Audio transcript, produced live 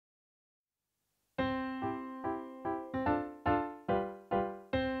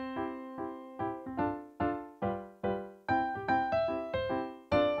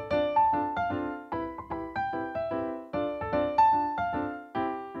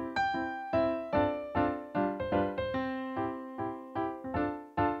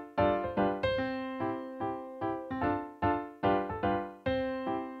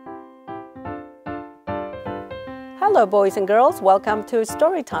Hello, boys and girls. Welcome to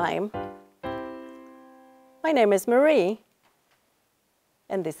Story Time. My name is Marie,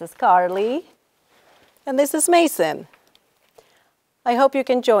 and this is Carly, and this is Mason. I hope you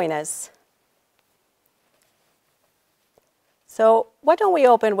can join us. So why don't we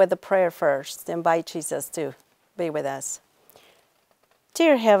open with a prayer first, invite Jesus to be with us.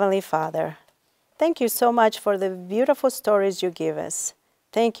 Dear Heavenly Father, thank you so much for the beautiful stories you give us.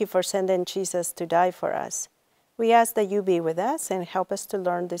 Thank you for sending Jesus to die for us. We ask that you be with us and help us to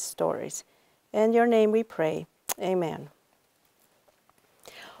learn these stories. In your name we pray. Amen.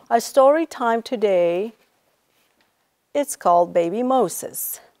 Our story time today, it's called Baby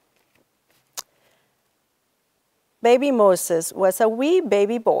Moses. Baby Moses was a wee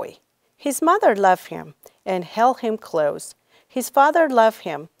baby boy. His mother loved him and held him close. His father loved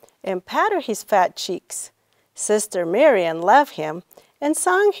him and patted his fat cheeks. Sister Miriam loved him and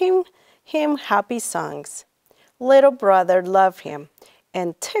sang him happy songs. Little brother loved him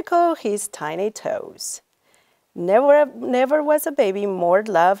and tickled his tiny toes. Never was a baby more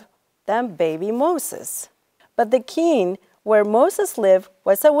loved than baby Moses. But the king where Moses lived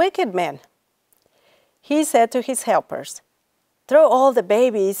was a wicked man. He said to his helpers, "Throw all the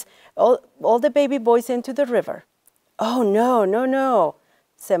baby boys into the river." "Oh, no, no, no,"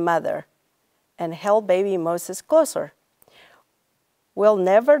 said Mother, and held baby Moses closer. "We'll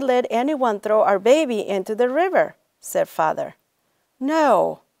never let anyone throw our baby into the river," said Father.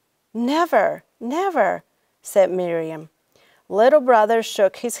 "No, never, never," said Miriam. Little brother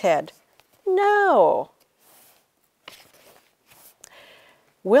shook his head. "No."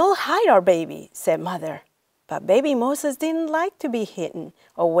 "We'll hide our baby," said Mother. But baby Moses didn't like to be hidden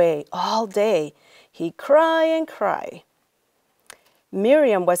away all day. He'd cry and cry.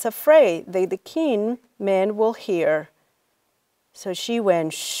 Miriam was afraid that the king men will hear. So she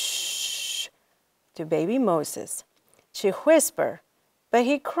went shh to baby Moses. She whispered, but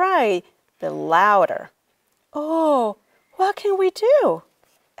he cried the louder. "Oh, what can we do?"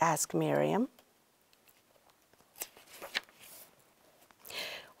 asked Miriam.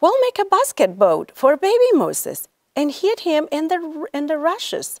 "We'll make a basket boat for baby Moses and hid him in the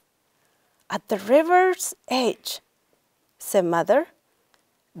rushes at the river's edge," said Mother.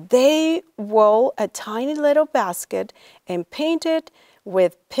 They wove a tiny little basket and painted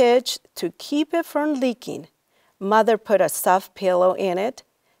with pitch to keep it from leaking. Mother put a soft pillow in it.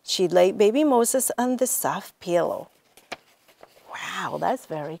 She laid baby Moses on the soft pillow. Wow, that's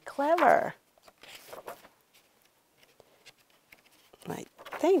very clever. I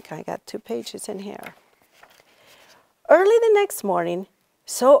think I got 2 pages in here. Early the next morning,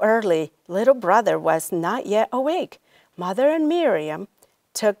 so early, little brother was not yet awake. Mother and Miriam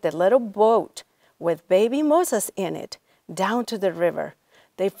took the little boat with baby Moses in it down to the river.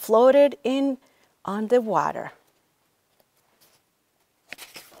 They floated in on the water.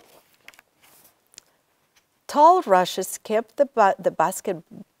 Tall rushes kept the basket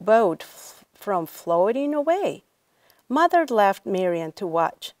boat from floating away. Mother left Miriam to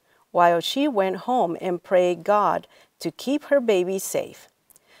watch while she went home and prayed God to keep her baby safe.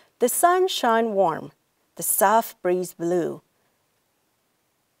 The sun shone warm. The soft breeze blew.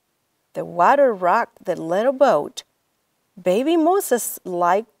 The water rocked the little boat. Baby Moses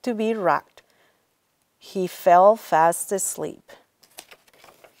liked to be rocked. He fell fast asleep.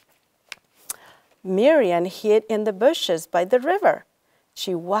 Miriam hid in the bushes by the river.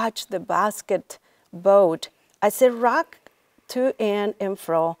 She watched the basket boat as it rocked to and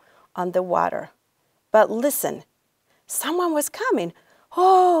fro on the water. But listen, someone was coming.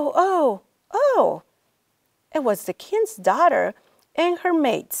 Oh, oh, oh! It was the king's daughter and her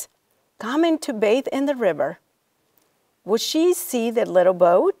mates coming to bathe in the river. Would she see the little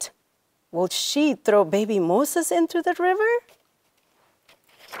boat? Would she throw baby Moses into the river?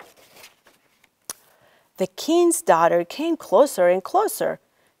 The king's daughter came closer and closer.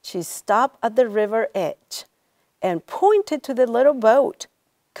 She stopped at the river edge and pointed to the little boat.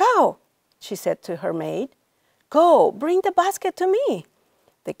 "Go," she said to her maid. "Go, bring the basket to me."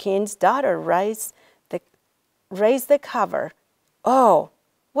 The king's daughter raised the cover. "Oh,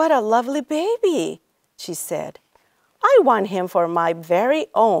 what a lovely baby," she said. "I want him for my very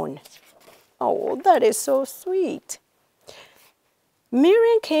own." Oh, that is so sweet.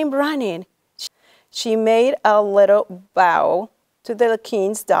 Miriam came running. She made a little bow to the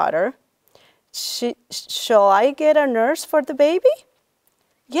king's daughter. "Shall I get a nurse for the baby?"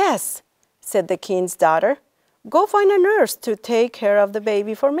 "Yes," said the king's daughter. "Go find a nurse to take care of the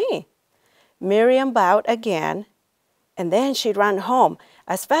baby for me." Miriam bowed again, and then she ran home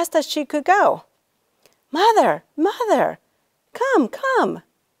as fast as she could go. "Mother, Mother, come, come."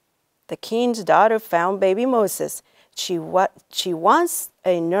 The king's daughter found baby Moses She wants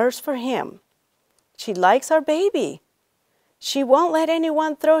a nurse for him. She likes our baby. She won't let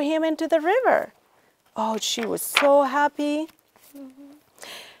anyone throw him into the river. Oh, she was so happy.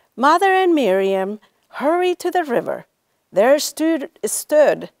 Mother and Miriam hurried to the river. There stood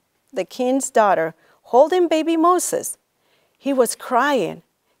the king's daughter, holding baby Moses. He was crying.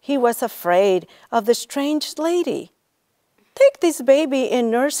 He was afraid of the strange lady. "Take this baby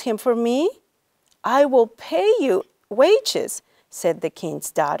and nurse him for me. I will pay you wages," said the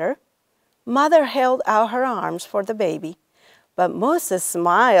king's daughter. Mother held out her arms for the baby, but Moses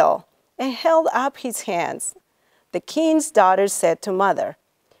smiled and held up his hands. The king's daughter said to Mother,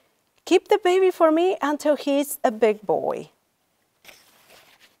 "Keep the baby for me until he's a big boy."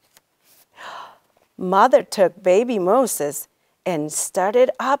 Mother took baby Moses and started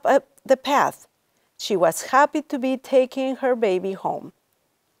up the path. She was happy to be taking her baby home.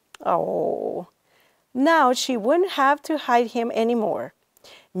 Oh, now she wouldn't have to hide him anymore.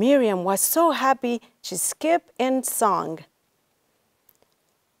 Miriam was so happy she skipped and sung.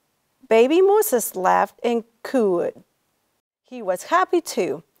 Baby Moses laughed and cooed. He was happy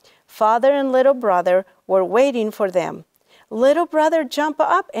too. Father and little brother were waiting for them. Little brother jumped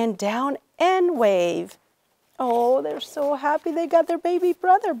up and down and waved. Oh, they're so happy they got their baby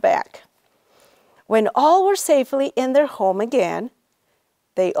brother back. When all were safely in their home again,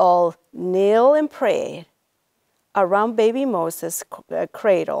 they all knelt and prayed around baby Moses'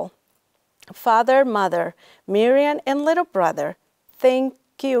 cradle. Father, Mother, Miriam, and little brother, thank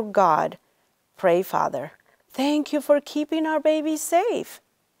you, God. Pray, Father. Thank you for keeping our baby safe.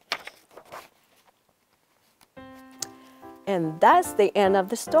 And that's the end of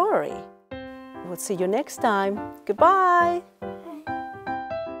the story. We'll see you next time. Goodbye.